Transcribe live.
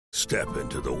Step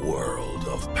into the world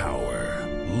of power,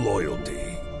 loyalty,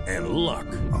 and luck.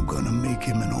 I'm gonna make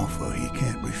him an offer he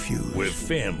can't refuse. With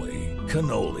family,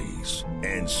 cannolis,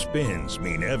 and spins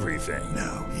mean everything.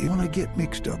 Now, you wanna get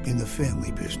mixed up in the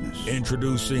family business.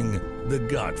 Introducing The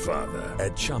Godfather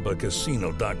at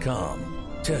ChumbaCasino.com.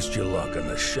 Test your luck in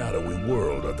the shadowy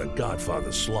world of The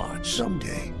Godfather slot.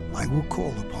 Someday, I will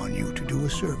call upon you to do a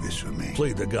service for me.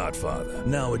 Play The Godfather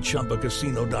now at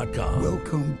ChumbaCasino.com.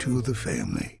 Welcome to the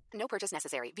family. No purchase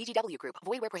necessary. VGW Group.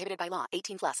 Void where prohibited by law.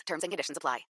 18 plus. Terms and conditions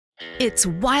apply. It's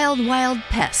Wild Wild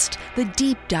Pest, the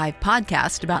deep dive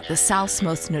podcast about the South's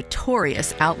most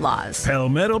notorious outlaws.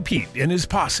 Palmetto Pete and his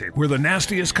posse were the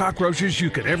nastiest cockroaches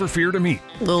you could ever fear to meet.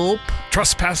 Nope.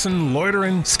 Trespassing,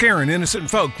 loitering, scaring innocent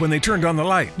folk when they turned on the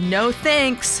light. No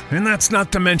thanks. And that's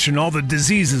not to mention all the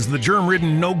diseases the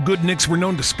germ-ridden no-good-nicks were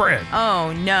known to spread.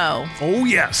 Oh, no. Oh,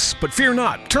 yes, but fear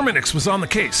not. Terminix was on the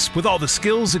case with all the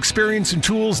skills, experience, and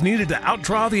tools needed to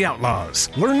outdraw the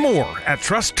outlaws. Learn more at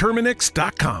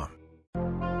TrustTerminix.com.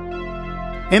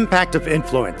 Impact of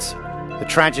Influence, the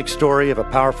tragic story of a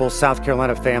powerful South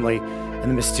Carolina family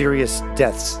and the mysterious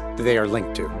deaths that they are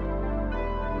linked to.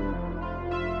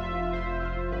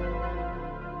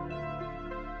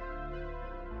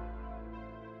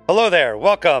 Hello there,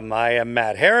 welcome. I am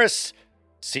Matt Harris,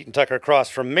 Seton Tucker across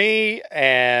from me,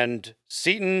 and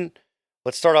Seton,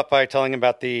 let's start off by telling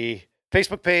about the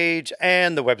Facebook page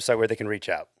and the website where they can reach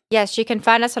out. Yes, you can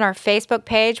find us on our Facebook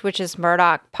page, which is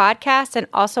Murdaugh Podcast, and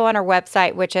also on our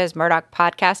website, which is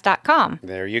murdaughpodcast.com.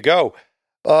 There you go.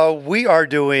 We are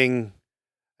doing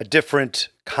a different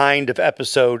kind of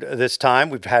episode this time.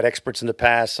 We've had experts in the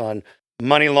past on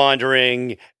money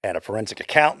laundering and a forensic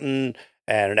accountant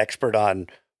and an expert on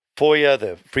FOIA,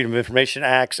 the Freedom of Information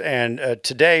Acts. And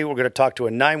today we're going to talk to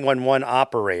a 911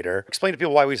 operator. Explain to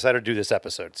people why we decided to do this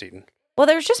episode, Seton. Well,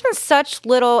 there's just been such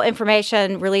little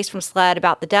information released from SLED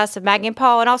about the deaths of Maggie and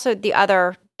Paul and also the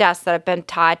other deaths that have been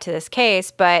tied to this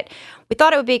case. But we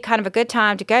thought it would be kind of a good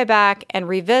time to go back and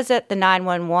revisit the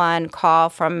 911 call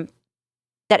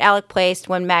that Alec placed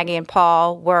when Maggie and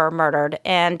Paul were murdered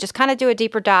and just kind of do a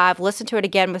deeper dive, listen to it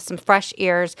again with some fresh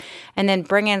ears, and then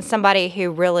bring in somebody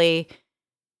who really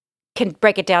can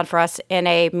break it down for us in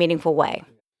a meaningful way.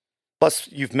 Plus,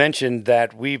 you've mentioned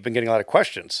that we've been getting a lot of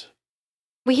questions.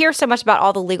 We hear so much about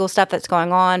all the legal stuff that's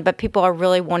going on, but people are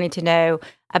really wanting to know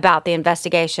about the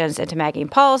investigations into Maggie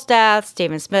and Paul's death,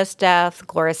 Stephen Smith's death,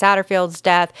 Gloria Satterfield's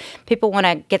death. People want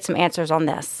to get some answers on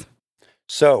this.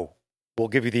 So we'll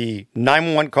give you the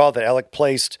 911 call that Alec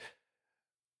placed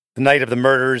the night of the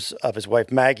murders of his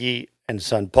wife Maggie and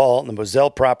son Paul on the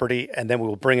Moselle property, and then we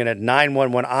will bring in a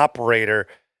 911 operator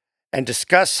and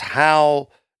discuss how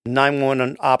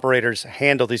 911 operators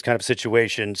handle these kind of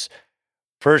situations.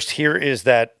 First, here is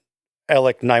that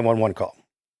Alec 911 call.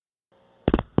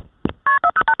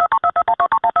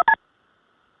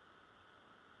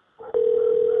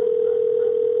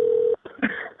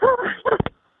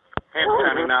 Hampton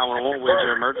County 911, where's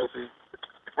your emergency?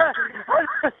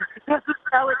 This is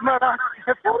Alec Murdaugh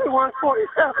at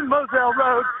 4147 Moselle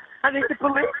Road. I need the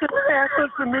police and the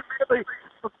ambulance immediately.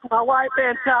 My wife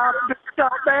and child have been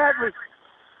shot badly.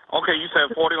 Okay, you said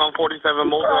 4147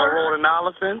 Moselle Road in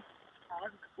Allison?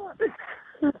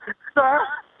 Sir?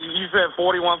 You said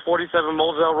 4147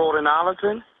 Moselle Road in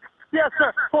Arlington? Yes,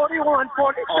 sir.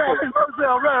 4147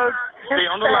 Moselle Road. Stay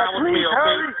on the line with me, okay?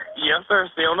 Hurry. Yes, sir.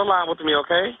 Stay on the line with me,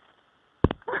 okay?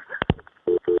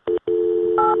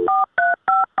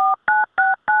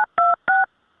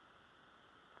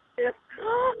 Yes.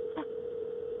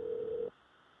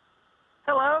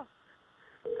 Hello?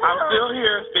 I'm still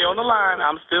here. Stay on the line.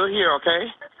 I'm still here,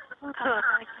 okay?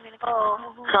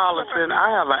 Carlton, I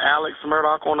have an Alex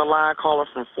Murdaugh on the line, caller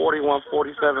from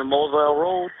 4147 Moselle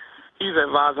Road. He's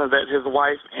advising that his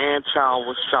wife and child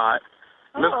was shot.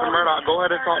 Mr. Murdaugh, go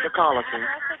ahead and talk to Carlton.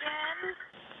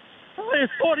 It's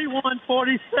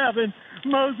 4147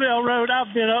 Moselle Road.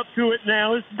 I've been up to it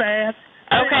now. It's bad.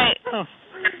 Okay.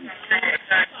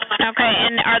 Okay,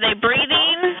 and are they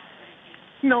breathing?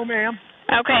 No, ma'am.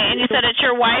 Okay, and you said it's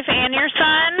your wife and your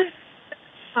son?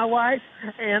 My wife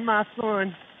and my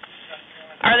son.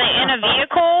 Are they in a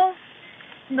vehicle?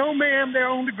 No, ma'am. They're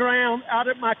on the ground out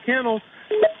at my kennel.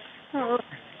 Okay,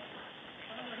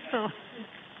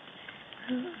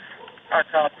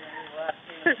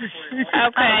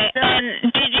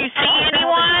 and did you see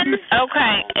anyone?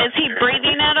 Okay, is he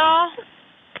breathing at all?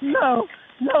 No,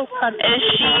 nobody. Is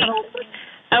she?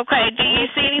 Okay, do you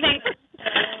see anything?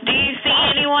 Do you see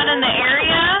anyone in the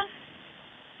area?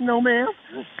 No, ma'am.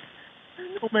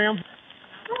 No, ma'am.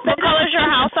 What color is your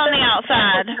house on the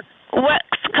outside? What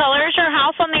color is your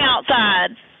house on the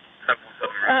outside?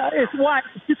 It's white.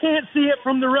 You can't see it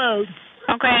from the road.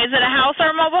 Okay, is it a house or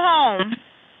a mobile home?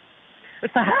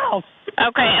 It's a house.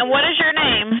 Okay, and what is your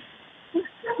name?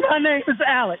 My name is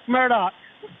Alex Murdoch.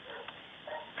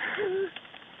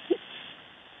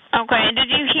 Okay, and did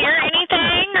you hear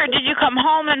anything, or did you come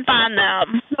home and find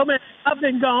them? No, man, I've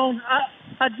been gone.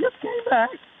 I just came back.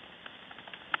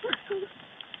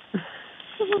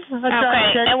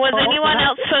 Okay, and was anyone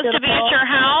else supposed to be at your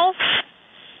house?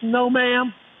 No,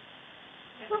 ma'am.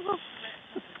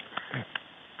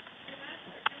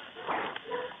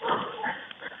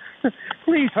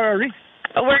 Please hurry.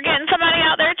 We're getting somebody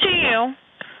out there to you.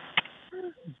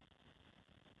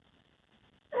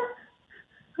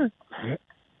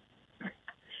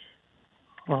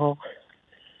 Oh,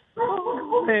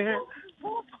 man.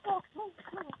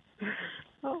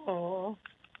 Oh.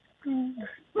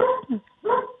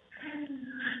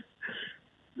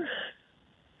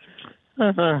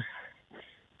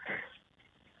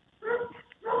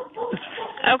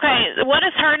 Okay, what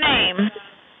is her name?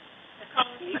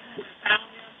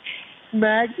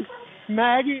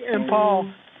 Maggie and Paul.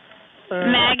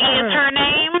 Maggie is her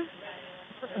name?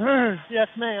 Yes,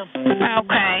 ma'am.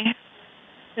 Okay.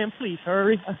 And please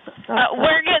hurry.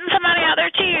 We're getting somebody out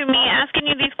there to you. Me asking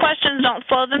you these questions don't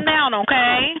slow them down,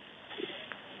 okay?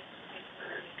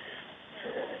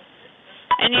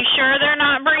 And you sure they're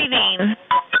not breathing?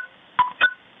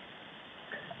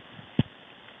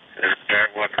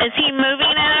 Is he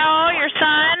moving at all, your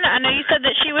son? I know you said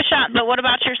that she was shot, but what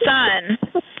about your son?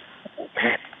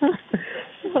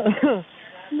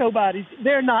 Nobody.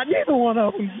 They're not. Neither one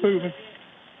of them's moving.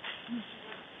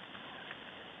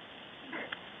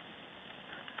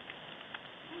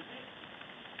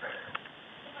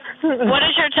 What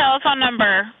is your telephone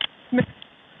number?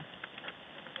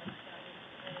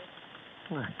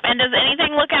 And does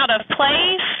anything look out of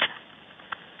place?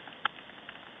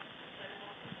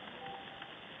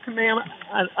 Ma'am,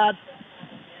 I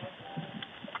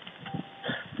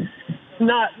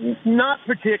not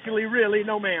particularly, really,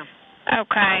 no, ma'am.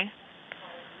 Okay.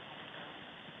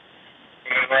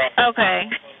 Okay.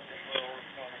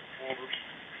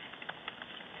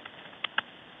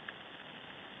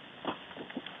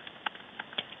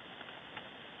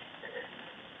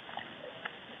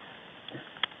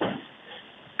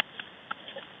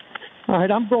 All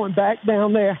right, I'm going back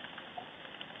down there.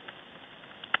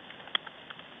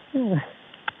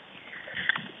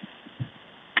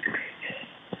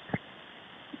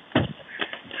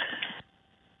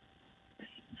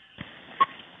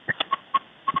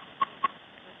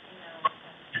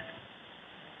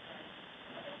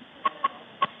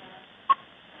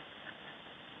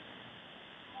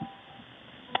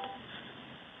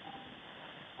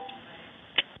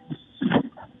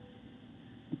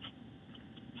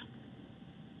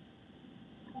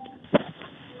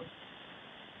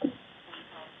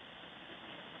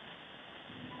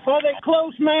 Are they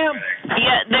close, ma'am?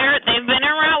 Yeah, they've been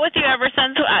en route with you ever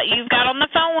since you've got on the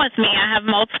phone with me. I have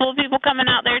multiple people coming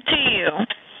out there to you.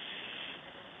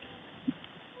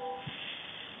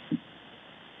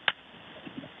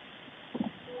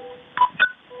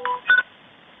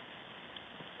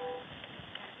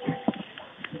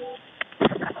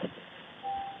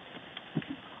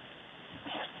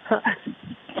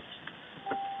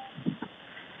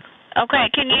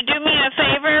 Okay, can you do me a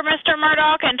favor, Mr.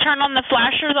 Murdoch, and turn on the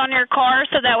flashers on your car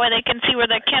so that way they can see where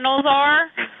the kennels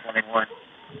are? 21.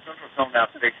 Central Zone now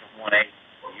Station 1A.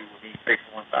 You will need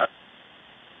Station 15.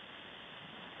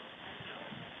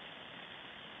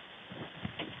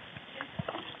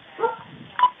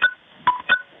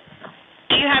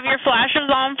 Do you have your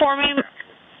flashers on for me,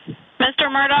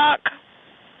 Mr. Murdoch?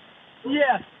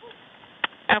 Yes.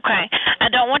 Okay. I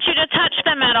don't want you to touch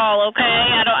them at all, okay?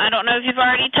 I don't know if you've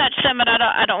already touched them, but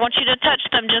I don't want you to touch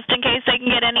them just in case they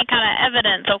can get any kind of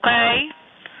evidence, okay?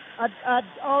 I'd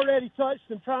already touched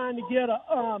them trying to get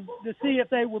to see if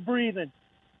they were breathing.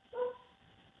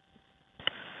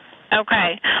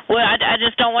 Okay. Well, I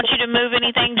just don't want you to move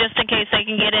anything just in case they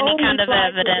can get any kind of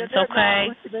evidence, okay?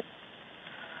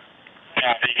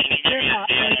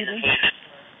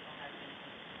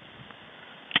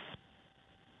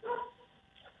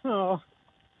 Oh.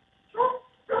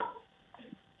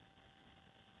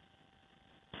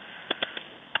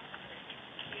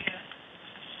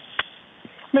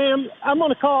 Ma'am, I'm going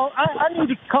to call. I need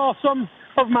to call some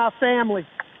of my family.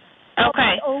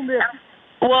 Okay.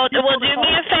 Well, do me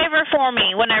a favor for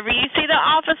me. Whenever you see the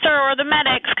officer or the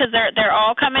medics, because they're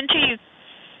all coming to you.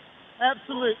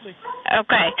 Absolutely.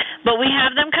 Okay. But we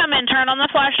have them come in, turn on the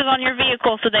flashes on your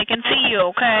vehicle so they can see you,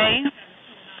 okay?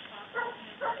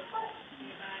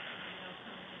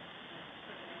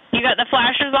 You got the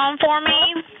flashers on for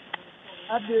me?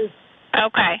 I do.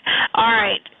 Okay. All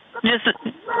right. Just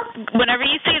whenever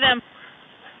you see them.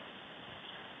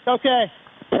 Okay.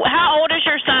 How old is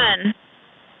your son?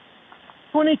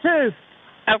 22.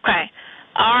 Okay.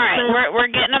 All right. We're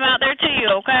getting them out there to you,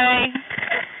 okay?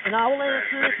 And I will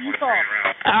answer if you call.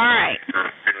 All right.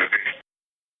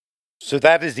 So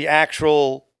that is the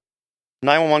actual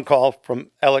 911 call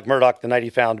from Alec Murdaugh the night he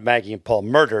found Maggie and Paul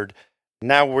murdered.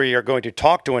 Now we are going to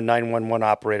talk to a 911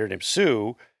 operator named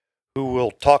Sue, who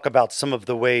will talk about some of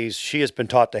the ways she has been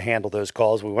taught to handle those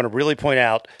calls. We want to really point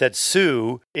out that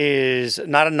Sue is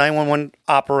not a 911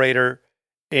 operator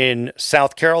in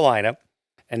South Carolina,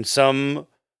 and some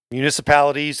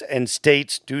municipalities and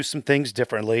states do some things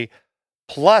differently.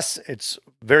 Plus, it's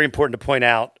very important to point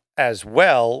out as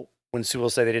well, when Sue will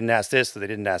say they didn't ask this or they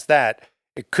didn't ask that,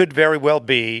 it could very well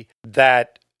be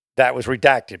that that was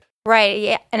redacted. Right.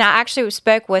 Yeah. And I actually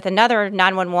spoke with another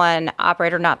 911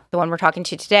 operator, not the one we're talking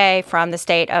to today, from the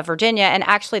state of Virginia. And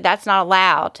actually, that's not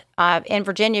allowed. In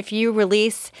Virginia, if you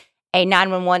release a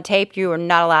 911 tape, you are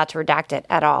not allowed to redact it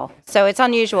at all. So it's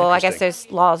unusual. I guess those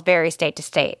laws vary state to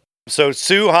state. So,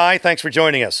 Sue, hi. Thanks for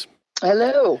joining us.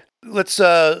 Hello. Let's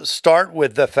start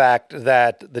with the fact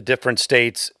that the different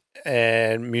states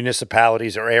and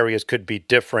municipalities or areas could be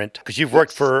different, because you've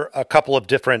worked for a couple of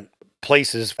different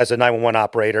places as a 911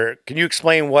 operator. Can you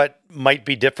explain what might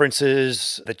be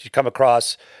differences that you come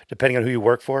across depending on who you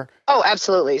work for? Oh,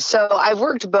 absolutely. So I've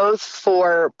worked both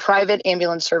for private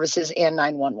ambulance services and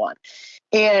 911.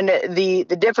 And the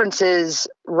differences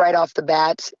right off the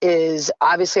bat is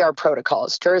obviously our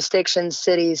protocols. Jurisdictions,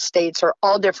 cities, states are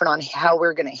all different on how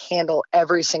we're going to handle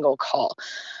every single call.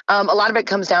 A lot of it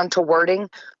comes down to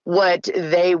wording, what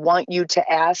they want you to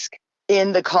ask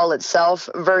in the call itself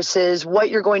versus what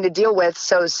you're going to deal with.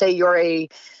 So say you're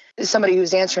somebody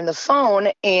who's answering the phone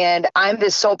and I'm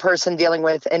this sole person dealing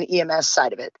with an EMS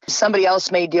side of it. Somebody else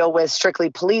may deal with strictly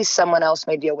police. Someone else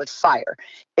may deal with fire.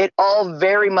 It all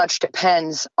very much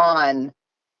depends on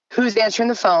who's answering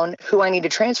the phone, who I need to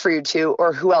transfer you to,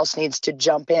 or who else needs to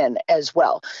jump in as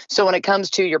well. So when it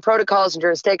comes to your protocols and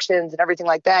jurisdictions and everything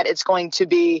like that, it's going to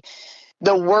be,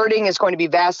 the wording is going to be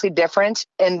vastly different,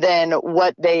 and then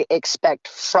what they expect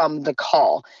from the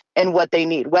call and what they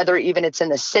need, whether even it's in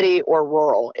the city or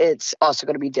rural, it's also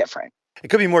going to be different. It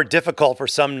could be more difficult for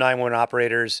some 911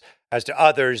 operators as to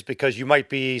others, because you might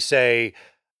be, say,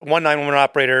 one 911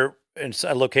 operator in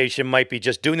a location might be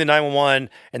just doing the 911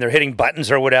 and they're hitting buttons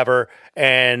or whatever,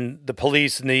 and the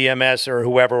police and the EMS or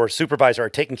whoever or supervisor are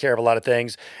taking care of a lot of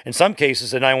things. In some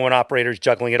cases, the 911 operator is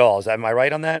juggling it all. Am I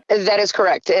right on that? That is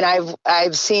correct. And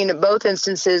I've seen both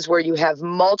instances where you have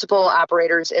multiple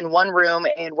operators in one room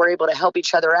and we're able to help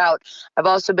each other out. I've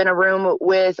also been in a room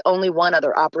with only one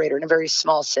other operator in a very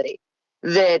small city.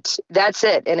 That's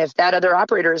it. And if that other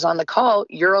operator is on the call,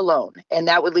 you're alone. And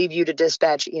that would leave you to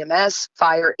dispatch EMS,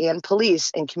 fire, and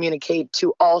police and communicate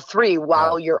to all three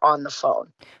while you're on the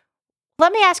phone.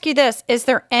 Let me ask you this. Is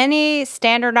there any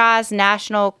standardized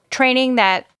national training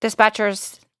that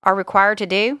dispatchers are required to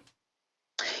do?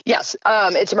 Yes.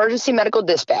 It's emergency medical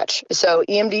dispatch. So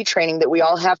EMD training that we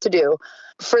all have to do.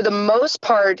 For the most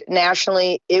part,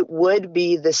 nationally, it would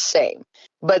be the same.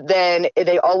 But then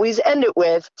they always end it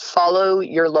with follow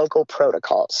your local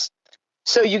protocols.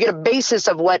 So you get a basis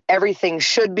of what everything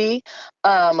should be.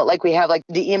 Like we have like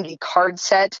the EMD card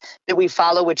set that we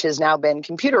follow, which has now been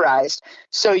computerized.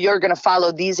 So you're going to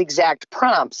follow these exact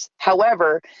prompts.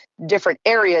 However, different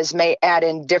areas may add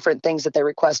in different things that they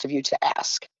request of you to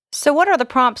ask. So what are the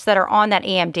prompts that are on that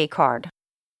EMD card?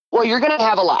 Well, you're going to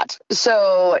have a lot.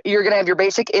 So you're going to have your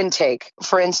basic intake.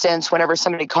 For instance, whenever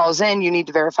somebody calls in, you need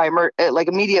to verify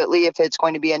immediately if it's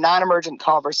going to be a non-emergent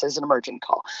call versus an emergent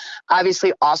call.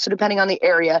 Obviously, also depending on the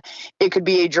area, it could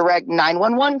be a direct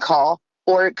 911 call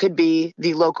or it could be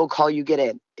the local call you get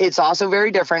in. It's also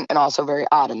very different and also very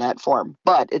odd in that form,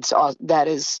 but that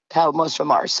is how most of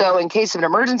them are. So in case of an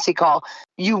emergency call,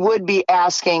 you would be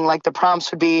asking, like the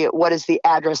prompts would be, what is the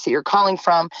address that you're calling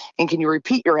from? And can you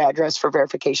repeat your address for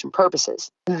verification purposes?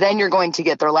 Then you're going to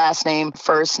get their last name,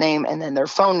 first name, and then their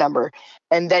phone number.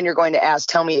 And then you're going to ask,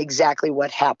 tell me exactly what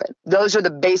happened. Those are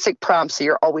the basic prompts that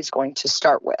you're always going to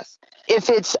start with. If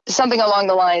it's something along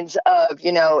the lines of,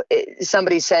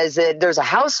 somebody says that there's a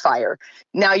house fire,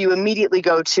 now you immediately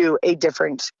go to a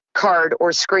different card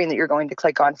or screen that you're going to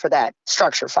click on for that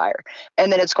structure fire.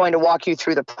 And then it's going to walk you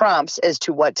through the prompts as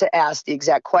to what to ask, the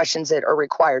exact questions that are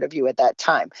required of you at that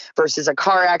time. Versus a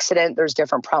car accident, there's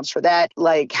different prompts for that.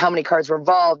 Like how many cars were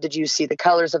involved? Did you see the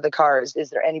colors of the cars?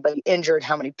 Is there anybody injured?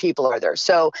 How many people are there?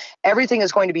 So everything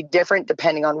is going to be different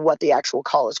depending on what the actual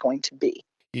call is going to be.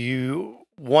 You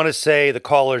want to say the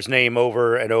caller's name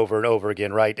over and over and over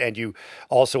again, right? And you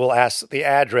also will ask the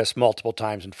address multiple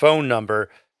times and phone number.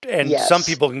 And Yes. some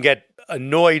people can get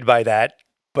annoyed by that,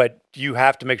 but you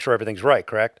have to make sure everything's right,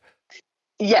 correct?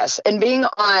 Yes, and being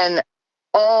on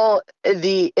in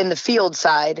the field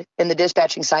side, in the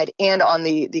dispatching side, and on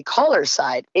the caller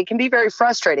side, it can be very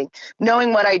frustrating.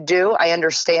 Knowing what I do, I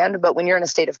understand, but when you're in a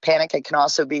state of panic, it can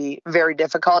also be very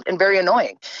difficult and very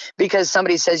annoying because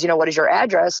somebody says, what is your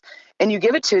address? And you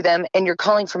give it to them and you're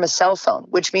calling from a cell phone,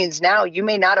 which means now you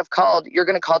may not have called, you're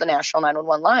going to call the National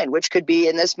 911 line, which could be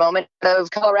in this moment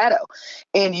of Colorado,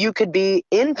 and you could be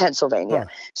in Pennsylvania.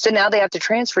 So now they have to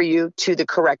transfer you to the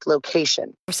correct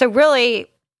location. So really,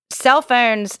 cell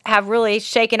phones have really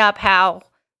shaken up how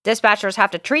dispatchers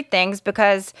have to treat things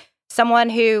because someone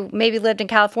who maybe lived in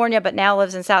California but now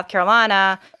lives in South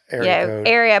Carolina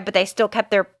area, but they still kept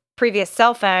their previous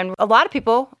cell phone. A lot of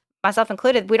people, myself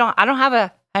included, I don't have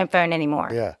a home phone anymore.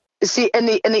 Yeah. See, and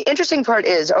the interesting part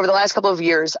is over the last couple of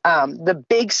years, the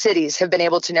big cities have been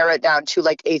able to narrow it down to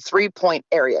like a 3-point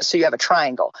area. So you have a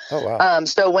triangle. Oh, wow.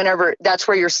 So whenever that's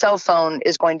where your cell phone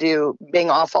is going to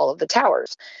bing off all of the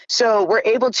towers. So we're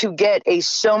able to get a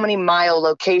so many mile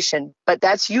location, but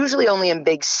that's usually only in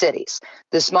big cities.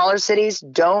 The smaller cities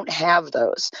don't have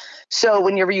those. So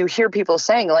whenever you hear people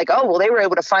saying like, oh, well, they were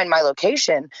able to find my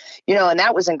location, and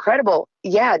that was incredible.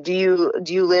 Yeah. Do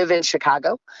you live in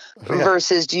Chicago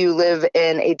versus do you live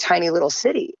in a tiny little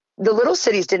city? The little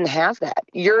cities didn't have that.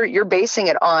 You're basing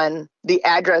it on the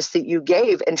address that you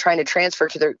gave and trying to transfer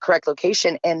to the correct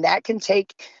location. And that can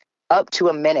take up to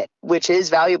a minute, which is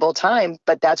valuable time,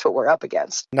 but that's what we're up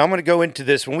against. Now I'm going to go into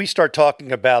this. When we start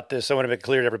talking about this, I want to make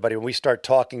clear to everybody, when we start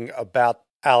talking about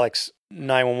Alec's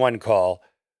 911 call,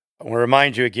 I want to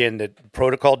remind you again that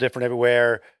protocol different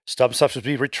everywhere. Some stuff should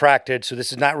be retracted. So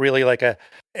this is not really like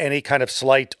any kind of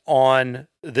slight on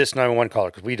this 911 caller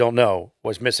because we don't know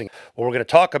what's missing. What we're going to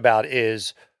talk about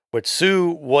is what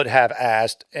Sue would have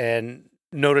asked and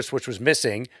noticed which was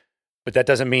missing, but that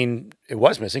doesn't mean it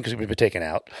was missing because it would be taken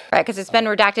out. Right, because it's been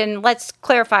redacted. And let's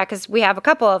clarify because we have a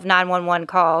couple of 911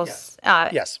 calls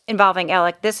involving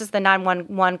Alec. This is the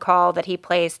 911 call that he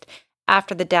placed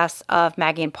after the deaths of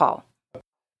Maggie and Paul.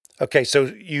 Okay, so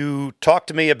you talked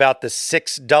to me about the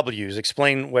 6 W's.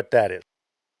 Explain what that is.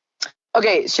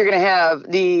 Okay, so you're going to have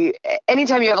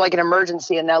anytime you have like an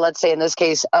emergency, and now let's say in this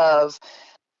case of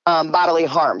bodily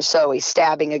harm, so a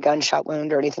stabbing, a gunshot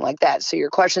wound, or anything like that. So your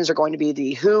questions are going to be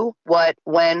the who, what,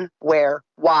 when, where,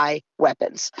 why,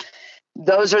 weapons.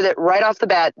 Those are right off the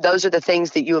bat, those are the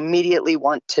things that you immediately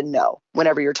want to know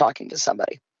whenever you're talking to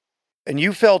somebody. And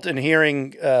you felt in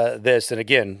hearing this, and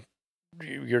again,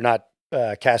 you're not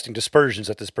casting dispersions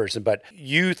at this person, but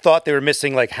you thought they were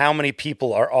missing like how many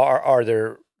people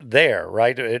are there,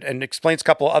 right? And explains a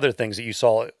couple of other things that you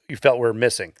felt were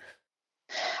missing.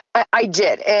 I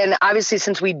did. And obviously,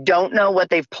 since we don't know what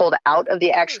they've pulled out of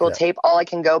the actual tape, all I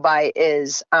can go by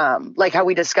is like how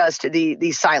we discussed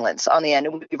the silence on the end.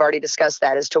 And we've already discussed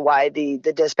that as to why the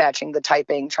dispatching, the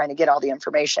typing, trying to get all the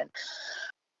information.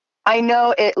 I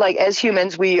know it, like as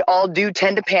humans, we all do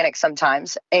tend to panic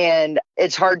sometimes, and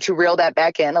it's hard to reel that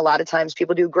back in. A lot of times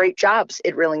people do great jobs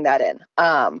at reeling that in,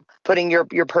 putting your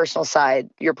personal side,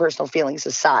 your personal feelings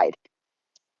aside.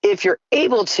 If you're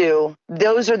able to,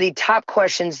 those are the top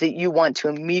questions that you want to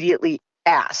immediately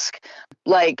ask,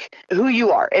 like who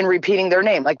you are and repeating their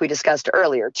name, like we discussed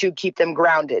earlier, to keep them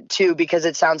grounded, because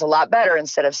it sounds a lot better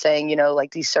instead of saying,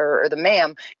 like the sir or the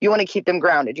ma'am. You want to keep them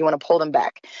grounded. You want to pull them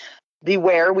back. The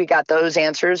where, we got those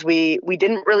answers. We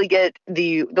didn't really get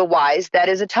the whys. That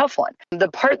is a tough one. The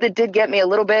part that did get me a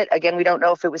little bit, again, we don't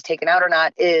know if it was taken out or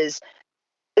not, is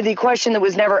the question that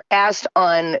was never asked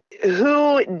on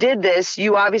who did this.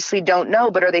 You obviously don't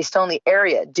know, but are they still in the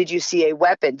area? Did you see a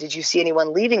weapon? Did you see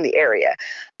anyone leaving the area?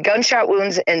 Gunshot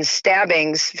wounds and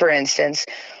stabbings, for instance,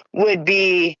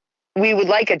 we would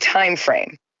like a time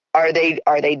frame. Are they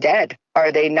dead?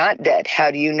 Are they not dead? How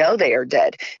do you know they are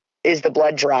dead? Is the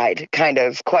blood dried kind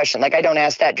of question? Like, I don't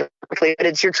ask that directly,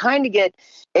 but you're trying to get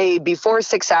a before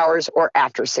 6 hours or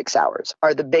after 6 hours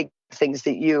are the big things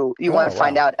that you want to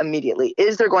find out immediately.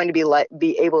 Is there going to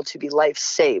be able to be life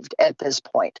saved at this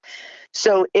point?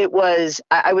 So I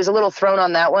was a little thrown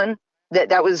on that one.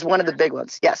 That was one of the big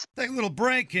ones. Yes. Take a little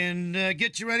break and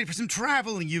get you ready for some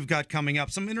traveling you've got coming up,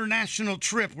 some international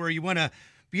trip where you want to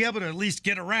be able to at least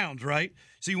get around, right?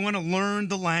 So you want to learn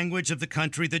the language of the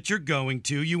country that you're going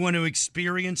to. You want to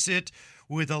experience it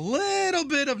with a little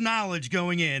bit of knowledge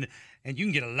going in. And you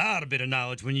can get a lot of bit of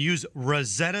knowledge when you use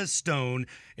Rosetta Stone.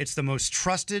 It's the most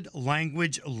trusted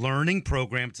language learning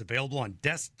program. It's available on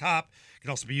desktop. It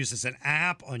can also be used as an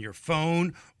app on your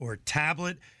phone or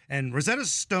tablet. And Rosetta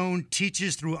Stone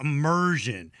teaches through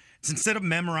immersion. It's instead of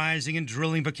memorizing and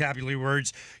drilling vocabulary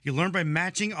words, you learn by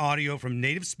matching audio from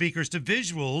native speakers to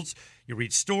visuals. You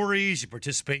read stories, you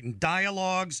participate in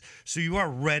dialogues, so you are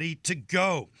ready to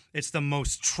go. It's the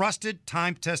most trusted,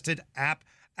 time-tested app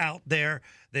out there.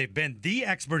 They've been the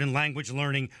expert in language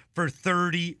learning for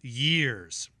 30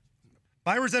 years.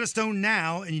 Buy Rosetta Stone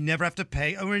now, and you never have to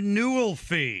pay a renewal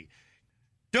fee.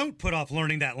 Don't put off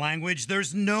learning that language.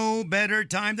 There's no better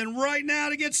time than right now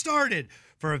to get started.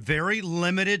 For a very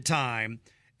limited time,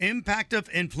 Impact of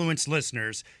Influence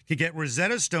listeners can get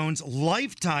Rosetta Stone's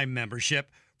lifetime membership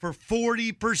for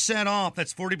 40% off.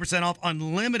 That's 40% off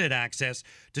unlimited access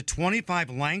to 25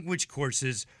 language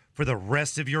courses for the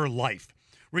rest of your life.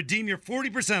 Redeem your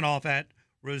 40% off at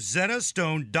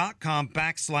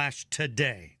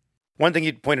rosettastone.com/today. One thing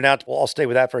you pointed out, well, I'll stay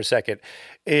with that for a second,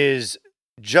 is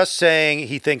just saying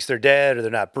he thinks they're dead or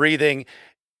they're not breathing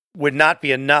would not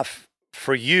be enough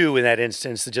for you in that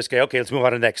instance to just go, okay, let's move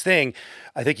on to the next thing.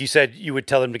 I think you said you would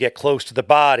tell them to get close to the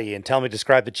body and tell me to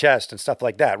describe the chest and stuff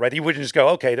like that, right? You wouldn't just go,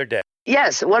 okay, they're dead.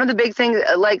 Yes. One of the big things,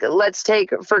 like let's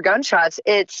take for gunshots,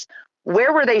 it's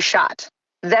where were they shot?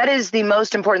 That is the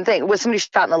most important thing. Was somebody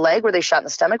shot in the leg? Were they shot in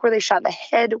the stomach? Were they shot in the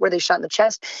head? Were they shot in the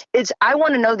chest? I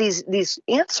want to know these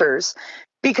answers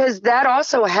because that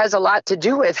also has a lot to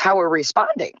do with how we're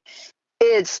responding.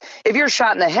 If you're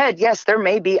shot in the head, yes, there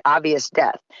may be obvious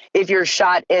death. If you're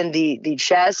shot in the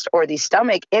chest or the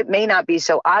stomach, it may not be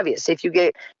so obvious.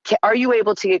 Are you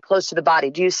able to get close to the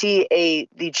body? Do you see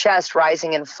the chest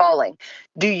rising and falling?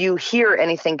 Do you hear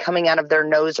anything coming out of their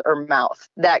nose or mouth?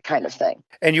 That kind of thing.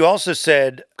 And you also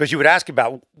said, because you would ask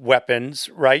about weapons,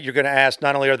 right? You're going to ask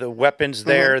not only are the weapons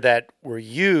there that were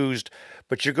used,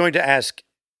 but you're going to ask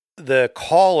the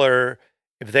caller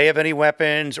if they have any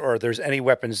weapons or there's any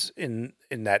weapons in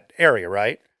that area,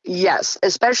 right? Yes,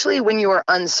 especially when you are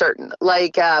uncertain.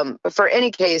 Like for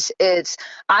any case,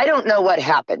 I don't know what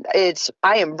happened.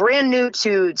 I am brand new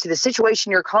to the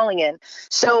situation you're calling in.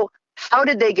 So how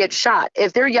did they get shot?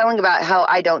 If they're yelling about how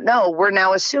I don't know, we're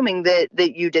now assuming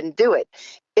that you didn't do it.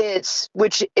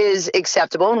 Which is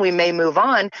acceptable and we may move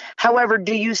on. However,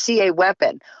 do you see a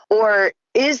weapon? Or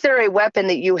is there a weapon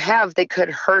that you have that could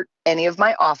hurt any of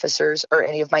my officers or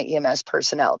any of my EMS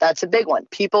personnel? That's a big one.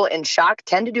 People in shock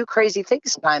tend to do crazy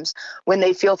things sometimes when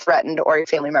they feel threatened or a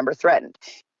family member threatened.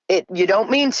 You don't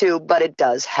mean to, but it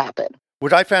does happen.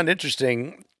 What I found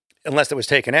interesting, unless it was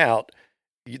taken out,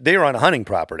 they were on a hunting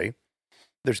property.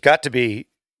 There's got to be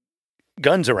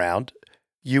guns around.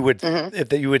 You would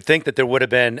you would think that there would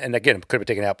have been, and again, it could have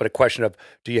been taken out, but a question of,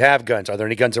 do you have guns? Are there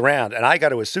any guns around? And I got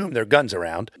to assume there are guns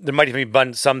around. There might even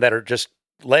be some that are just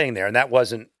laying there, and that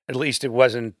wasn't, at least it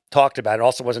wasn't talked about. It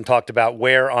also wasn't talked about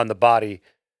where on the body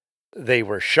they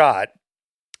were shot,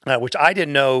 which I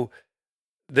didn't know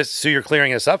this. So you're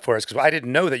clearing this up for us, because I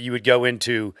didn't know that you would go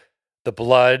into the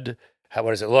blood. What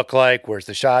does it look like? Where's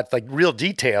the shot? Like real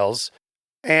details.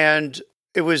 And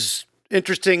it was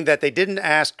interesting that they didn't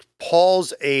ask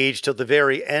Paul's age till the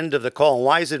very end of the call. And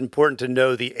why is it important to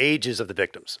know the ages of the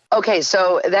victims? Okay,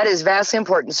 so that is vastly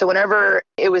important. So whenever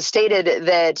it was stated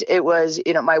that it was,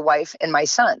 my wife and my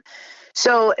son.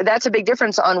 So that's a big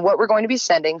difference on what we're going to be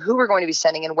sending, who we're going to be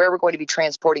sending, and where we're going to be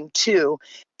transporting to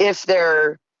if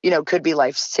there, could be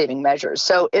life-saving measures.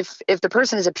 So if the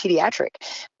person is a pediatric,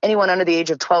 anyone under the age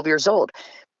of 12 years old,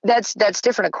 that's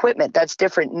different equipment. That's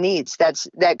different needs. That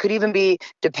could even be,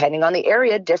 depending on the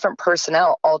area, different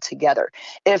personnel altogether.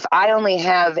 If I only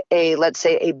have let's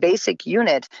say a basic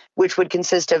unit, which would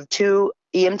consist of 2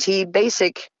 EMT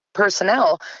basic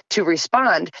personnel to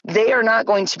respond, they are not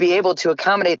going to be able to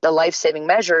accommodate the life-saving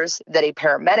measures that a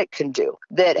paramedic can do,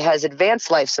 that has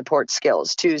advanced life support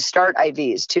skills to start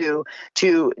IVs, to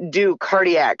do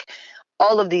cardiac,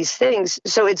 all of these things.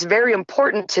 So it's very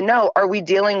important to know, are we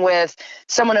dealing with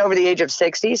someone over the age of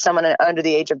 60, someone under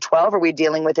the age of 12? Are we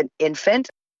dealing with an infant?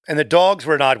 And the dogs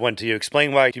were an odd one to you.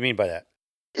 Explain what you mean by that.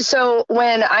 So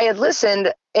when I had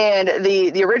listened, and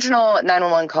the original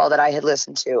 911 call that I had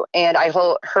listened to, and I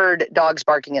heard dogs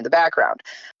barking in the background,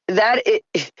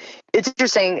 it's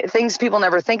interesting, things people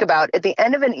never think about. At the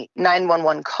end of a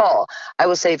 911 call, I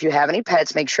will say, if you have any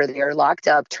pets, make sure they are locked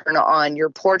up, turn on your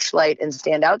porch light, and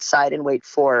stand outside and wait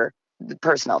for the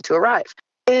personnel to arrive.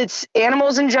 It's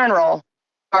animals in general,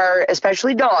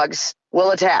 especially dogs,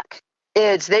 will attack.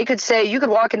 They could say, you could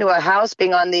walk into a house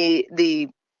being on the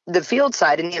field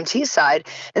side and EMT side,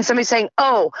 and somebody saying,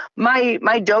 oh, my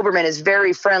Doberman is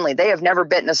very friendly. They have never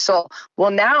bitten a soul.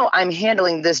 Well, now I'm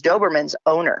handling this Doberman's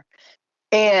owner,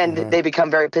 and they become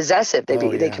very possessive.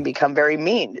 They can become very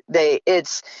mean.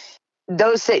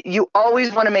 You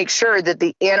always want to make sure that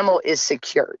the animal is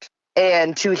secured.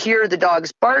 And to hear the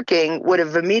dogs barking would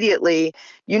have immediately,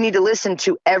 you need to listen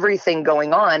to everything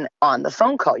going on the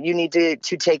phone call. You need to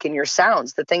take in your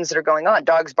sounds, the things that are going on.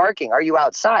 Dogs barking. Are you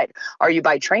outside? Are you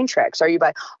by train tracks? Are you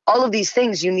by all of these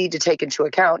things you need to take into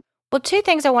account? Well, two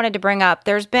things I wanted to bring up.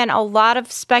 There's been a lot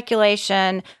of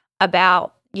speculation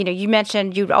about, you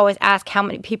mentioned you'd always ask how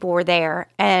many people were there.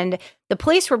 And the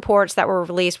police reports that were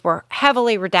released were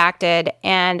heavily redacted.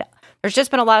 And there's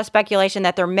just been a lot of speculation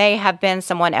that there may have been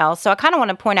someone else. So I kind of want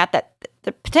to point out that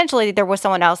potentially there was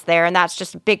someone else there. And that's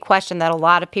just a big question that a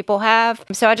lot of people have.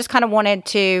 So I just kind of wanted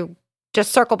to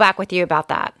just circle back with you about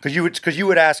that. Because you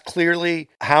would ask clearly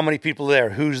how many people there,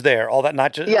 who's there, all that,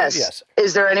 not just... Yes.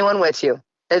 Is there anyone with you?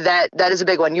 That is a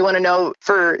big one. You want to know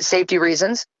for safety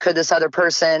reasons, do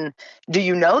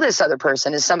you know this other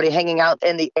person? Is somebody hanging out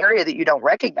in the area that you don't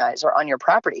recognize or on your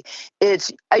property?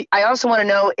 I also want to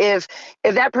know if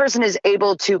that person is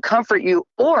able to comfort you,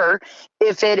 or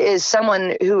if it is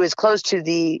someone who is close to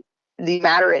the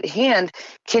matter at hand,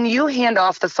 can you hand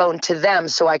off the phone to them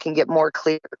so I can get more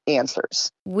clear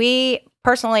answers? We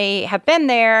personally have been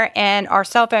there, and our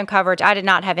cell phone coverage, I did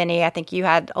not have any. I think you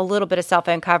had a little bit of cell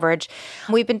phone coverage.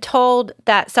 We've been told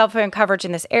that cell phone coverage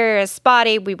in this area is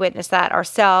spotty. We witnessed that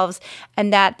ourselves,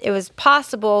 and that it was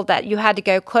possible that you had to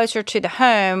go closer to the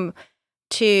home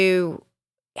to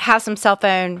have some cell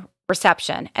phone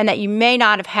reception, and that you may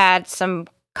not have had some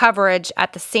coverage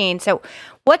at the scene. So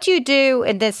what do you do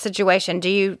in this situation?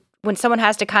 When someone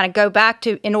has to kind of go back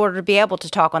in order to be able to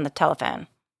talk on the telephone?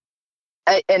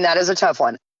 And that is a tough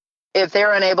one. If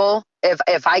they're unable,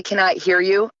 if I cannot hear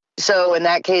you, so in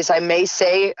that case, I may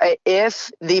say,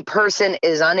 if the person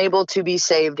is unable to be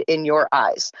saved in your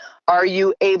eyes, are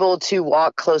you able to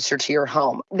walk closer to your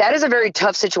home? That is a very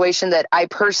tough situation that I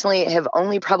personally have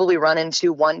only probably run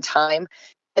into one time.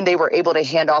 And they were able to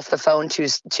hand off the phone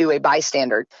to a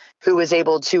bystander who was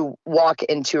able to walk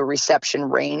into a reception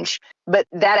range. But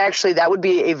that would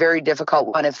be a very difficult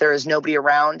one if there is nobody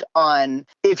around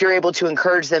if you're able to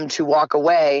encourage them to walk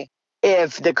away.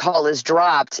 If the call is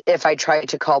dropped, if I try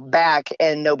to call back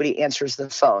and nobody answers the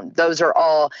phone, those are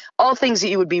all things that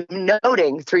you would be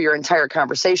noting through your entire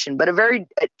conversation. But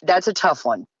that's a tough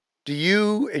one. Do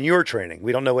you, in your training,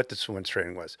 we don't know what this one's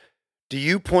training was, do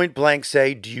you point blank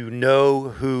say, do you know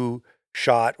who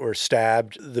shot or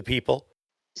stabbed the people?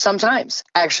 Sometimes,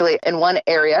 actually, in one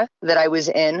area that I was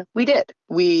in, we did.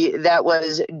 That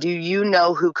was, do you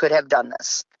know who could have done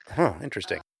this? Huh,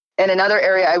 interesting. In another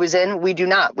area I was in, we do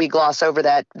not. We gloss over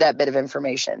that bit of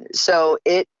information. So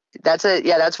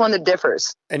that's one that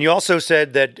differs. And you also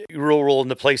said that your rule in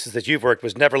the places that you've worked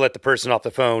was never let the person off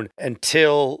the phone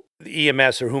until the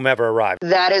EMS or whomever arrived.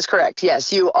 That is correct.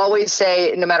 Yes. You always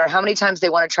say, no matter how many times they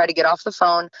want to try to get off the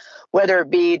phone, whether it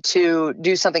be to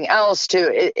do something else,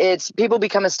 it's people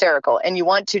become hysterical, and you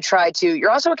want to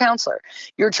you're also a counselor.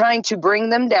 You're trying to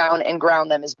bring them down and ground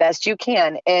them as best you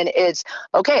can. And it's,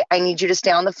 okay, I need you to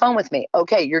stay on the phone with me.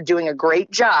 Okay, you're doing a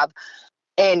great job.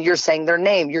 And you're saying their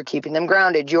name, you're keeping them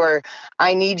grounded.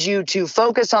 I need you to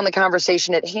focus on the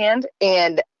conversation at hand,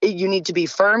 and you need to be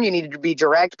firm, you need to be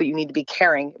direct, but you need to be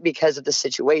caring because of the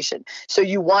situation. So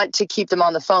you want to keep them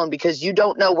on the phone because you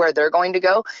don't know where they're going to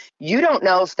go. You don't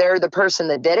know if they're the person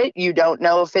that did it. You don't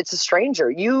know if it's a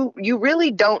stranger. You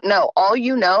really don't know. All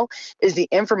you know is the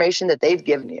information that they've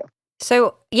given you.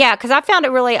 So, yeah, because I found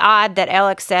it really odd that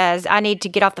Alex says, I need to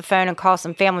get off the phone and call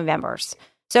some family members.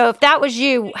 So if that was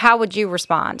you, how would you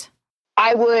respond?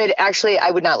 I would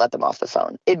not let them off the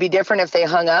phone. It'd be different if they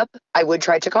hung up. I would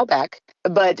try to call back.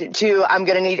 But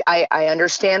I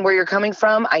understand where you're coming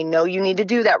from. I know you need to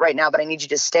do that right now, but I need you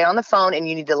to stay on the phone and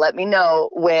you need to let me know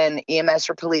when EMS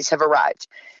or police have arrived.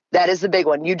 That is the big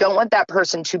one. You don't want that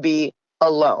person to be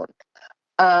alone.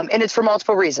 And it's for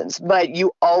multiple reasons, but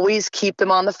you always keep them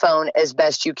on the phone as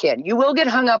best you can. You will get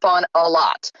hung up on a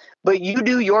lot, but you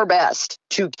do your best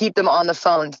to keep them on the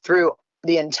phone through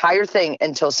the entire thing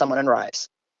until someone arrives.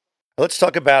 Let's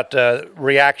talk about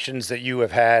reactions that you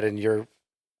have had in your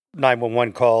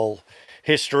 911 call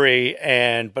history.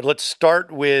 But let's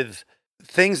start with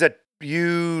things that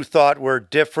you thought were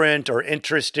different or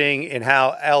interesting in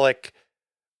how Alec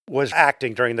was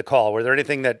acting during the call. Were there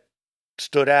anything that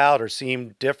stood out or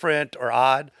seemed different or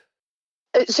odd?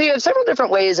 So you have several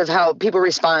different ways of how people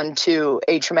respond to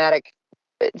a traumatic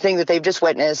thing that they've just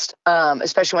witnessed,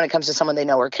 especially when it comes to someone they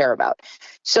know or care about.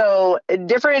 So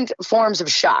different forms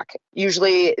of shock.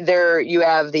 Usually you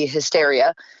have the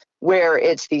hysteria, where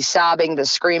it's the sobbing, the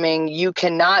screaming. You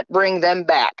cannot bring them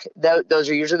back. Those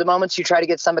are usually the moments you try to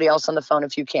get somebody else on the phone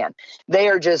if you can. They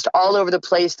are just all over the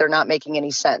place. They're not making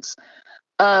any sense.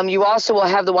 You also will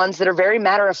have the ones that are very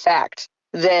matter of fact,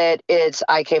 that it's,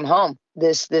 I came home,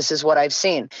 This is what I've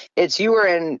seen. It's you were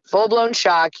in full blown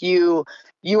shock. You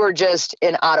are just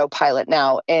in autopilot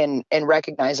now and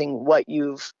recognizing what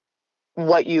you've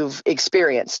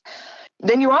experienced.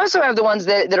 Then you also have the ones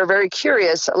that are very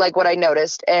curious, like what I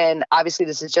noticed. And obviously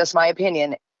this is just my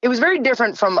opinion. It was very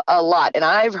different from a lot. And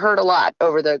I've heard a lot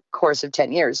over the course of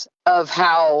 10 years of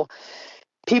how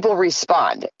people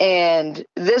respond. And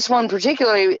this one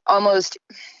particularly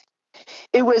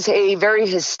it was a very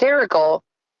hysterical,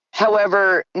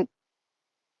 however,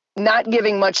 not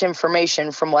giving much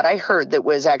information from what I heard that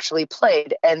was actually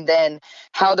played, and then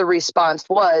how the response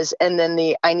was, and then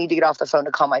I need to get off the phone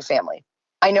to call my family.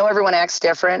 I know everyone acts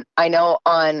different. I know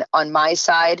on my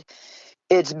side,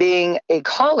 it's being a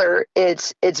caller,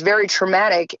 it's very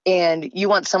traumatic, and you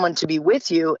want someone to be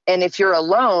with you. And if you're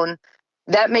alone,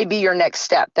 that may be your next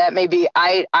step. That may be,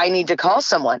 I need to call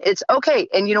someone. It's okay.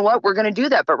 And you know what? We're going to do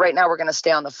that. But right now we're going to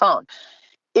stay on the phone.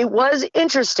 It was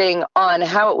interesting on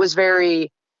how it was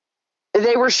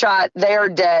they were shot. They are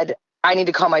dead. I need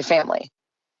to call my family.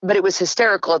 But it was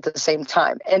hysterical at the same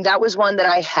time. And that was one that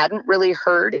I hadn't really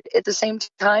heard at the same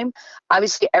time.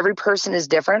 Obviously, every person is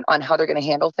different on how they're going to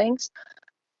handle things.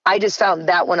 I just found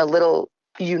that one a little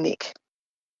unique.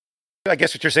 I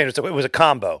guess what you're saying is it was a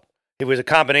combo. It was a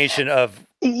combination of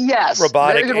very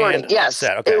robotic good wording. and yes.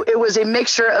 set. Okay. It was a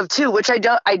mixture of two, which I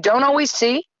don't always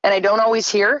see and I don't always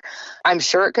hear. I'm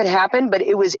sure it could happen, but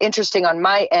it was interesting on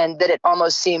my end that it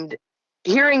almost seemed,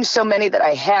 hearing so many that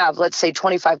I have, let's say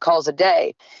 25 calls a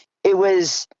day, it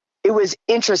was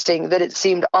interesting that it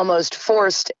seemed almost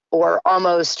forced or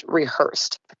almost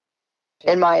rehearsed,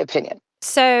 in my opinion.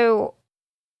 So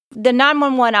the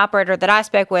 911 operator that I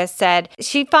spoke with said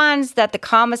she finds that the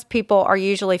calmest people are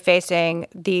usually facing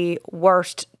the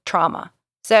worst trauma.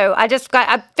 So I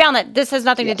found that this has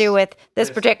nothing to do with this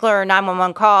particular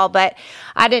 911 call, but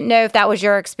I didn't know if that was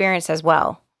your experience as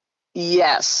well.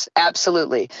 Yes,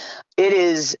 absolutely. It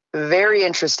is very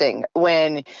interesting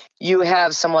when you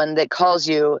have someone that calls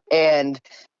you and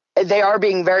they are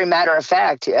being very matter of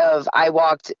fact I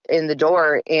walked in the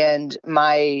door and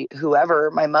my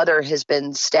mother has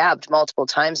been stabbed multiple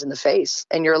times in the face.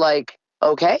 And you're like,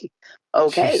 okay.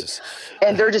 Jesus.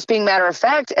 And they're just being matter of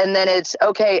fact. And then it's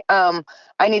okay.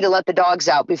 I need to let the dogs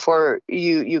out before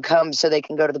you come so they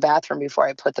can go to the bathroom before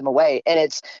I put them away.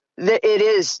 And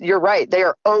you're right. They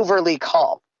are overly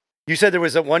calm. You said there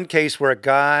was one case where a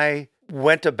guy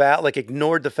went about,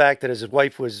 ignored the fact that his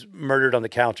wife was murdered on the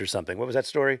couch or something. What was that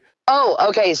story? Oh,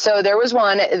 okay. So there was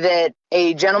one that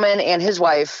a gentleman and his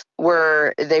wife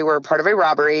were part of a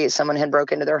robbery. Someone had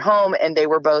broke into their home and they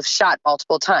were both shot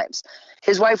multiple times.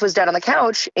 His wife was dead on the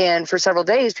couch, and for several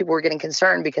days, people were getting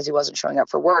concerned because he wasn't showing up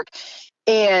for work.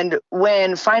 And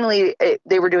when finally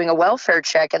they were doing a welfare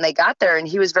check and they got there and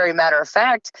he was very matter of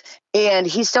fact and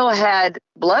he still had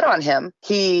blood on him.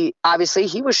 He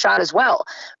was shot as well,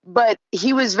 but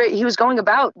he was going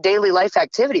about daily life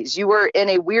activities. You were in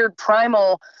a weird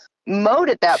primal mode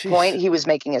at that point. He was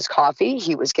making his coffee.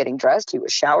 He was getting dressed. He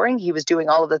was showering. He was doing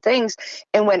all of the things.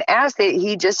 And when asked,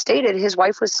 he just stated his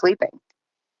wife was sleeping.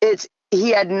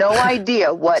 He had no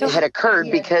idea what had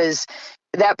occurred because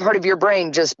that part of your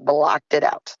brain just blocked it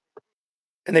out.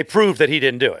 And they proved that he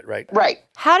didn't do it, right? Right.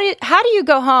 How do you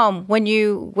go home when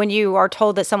you are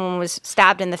told that someone was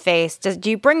stabbed in the face? Do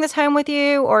you bring this home with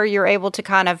you, or you're able to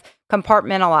kind of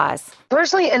compartmentalize?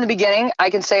 Personally, in the beginning,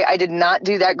 I can say I did not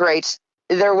do that great.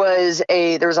 There was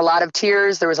a lot of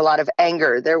tears. There was a lot of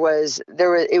anger. It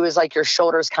was like your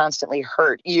shoulders constantly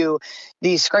hurt.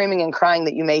 The screaming and crying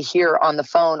that you may hear on the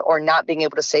phone, or not being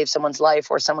able to save someone's life,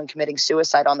 or someone committing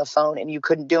suicide on the phone and you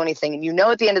couldn't do anything. And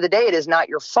at the end of the day, it is not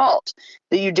your fault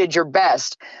that you did your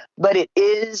best, but it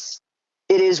is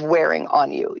wearing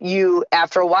on you.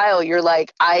 After a while, you're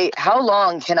like, how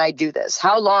long can I do this?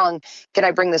 How long can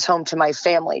I bring this home to my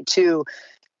family to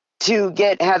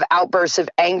have outbursts of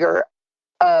anger,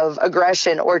 of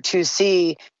aggression, or to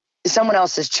see someone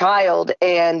else's child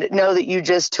and know that you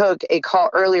just took a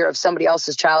call earlier of somebody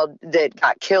else's child that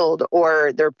got killed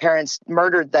or their parents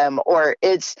murdered them,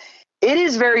 it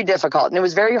is very difficult. And it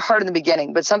was very hard in the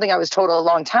beginning, but something I was told a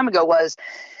long time ago was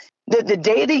that the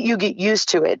day that you get used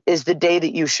to it is the day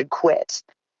that you should quit,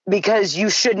 because you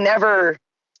should never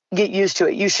get used to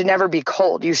it. You should never be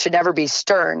cold. You should never be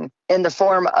stern in the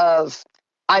form of,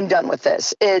 I'm done with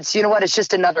this. It's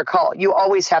just another call. You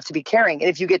always have to be caring. And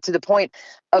if you get to the point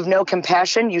of no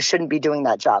compassion, you shouldn't be doing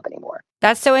that job anymore.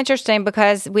 That's so interesting,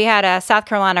 because we had a South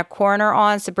Carolina coroner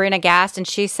on, Sabrina Gast, and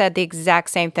she said the exact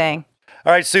same thing.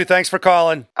 All right, Sue, thanks for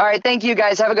calling. All right, thank you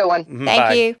guys. Have a good one.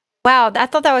 Thank you. Wow, I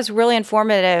thought that was really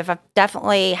informative. I've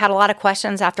definitely had a lot of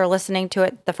questions after listening to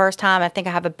it the first time. I think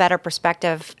I have a better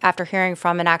perspective after hearing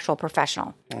from an actual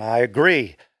professional. I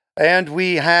agree. And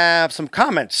we have some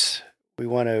comments we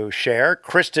want to share.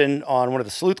 Kristen on one of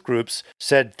the sleuth groups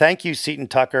said, "Thank you, Seton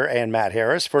Tucker and Matt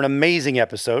Harris, for an amazing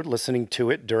episode. Listening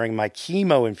to it during my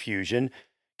chemo infusion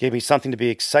gave me something to be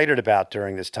excited about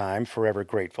during this time. Forever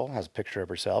grateful." Has a picture of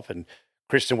herself. And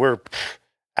Kristen, we're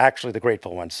actually the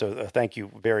grateful ones. So thank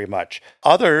you very much.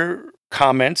 Other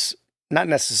comments, not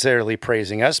necessarily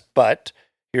praising us, but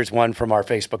here's one from our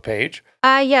Facebook page.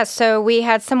 Yes, so we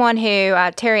had someone who,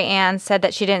 Terry Ann, said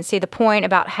that she didn't see the point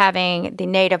about having the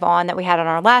native on that we had on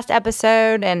our last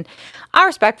episode, and I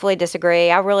respectfully disagree.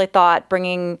 I really thought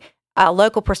bringing a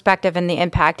local perspective and the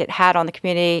impact it had on the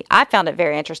community, I found it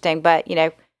very interesting, but,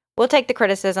 we'll take the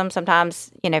criticism.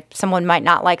 Sometimes, someone might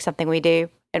not like something we do,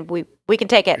 and we can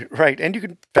take it. Right, and you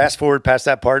can fast forward past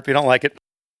that part if you don't like it.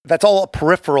 That's all a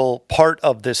peripheral part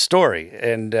of this story,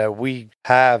 and we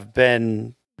have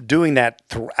been doing that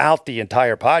throughout the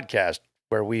entire podcast,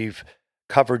 where we've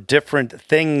covered different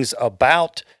things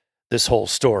about this whole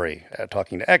story,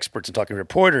 talking to experts and talking to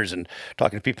reporters and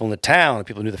talking to people in the town and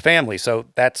people who knew the family. So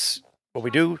that's what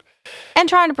we do. And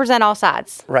trying to present all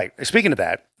sides. Right. Speaking of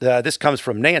that, this comes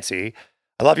from Nancy.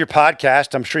 "I love your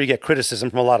podcast. I'm sure you get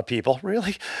criticism from a lot of people."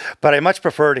 Really? "But I much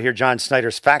prefer to hear John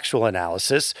Snyder's factual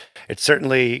analysis. It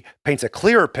certainly paints a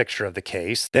clearer picture of the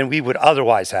case than we would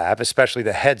otherwise have, especially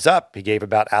the heads up he gave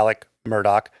about Alec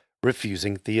Murdaugh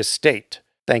refusing the estate."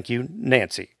 Thank you,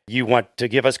 Nancy. You want to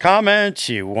give us comments?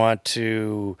 You want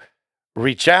to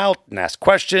reach out and ask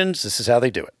questions? This is how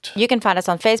they do it. You can find us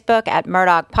on Facebook at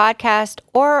Murdaugh Podcast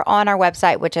or on our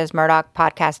website, which is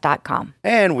murdaughpodcast.com.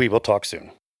 And we will talk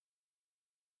soon.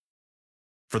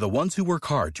 For the ones who work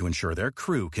hard to ensure their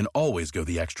crew can always go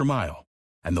the extra mile,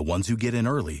 and the ones who get in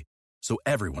early so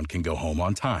everyone can go home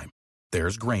on time,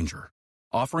 there's Grainger,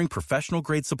 offering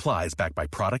professional-grade supplies backed by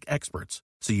product experts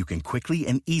so you can quickly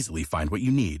and easily find what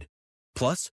you need.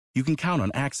 Plus, you can count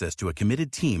on access to a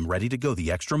committed team ready to go the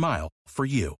extra mile for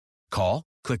you. Call,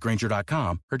 click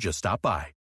Grainger.com, or just stop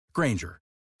by. Grainger,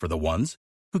 for the ones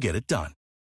who get it done.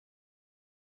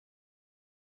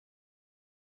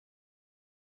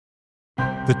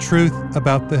 The truth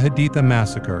about the Haditha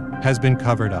massacre has been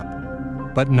covered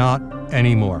up, but not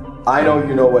anymore. I know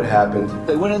you know what happened.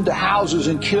 They went into houses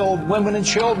and killed women and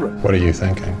children. What are you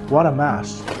thinking? What a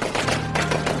mess.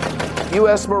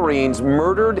 U.S. Marines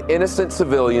murdered innocent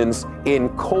civilians in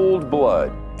cold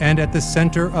blood. And at the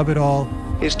center of it all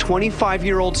is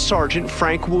 25-year-old Sergeant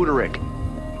Frank Wuterick.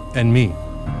 And me.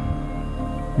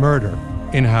 Murder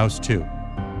in House 2.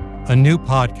 A new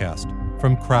podcast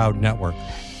from Crowd Network.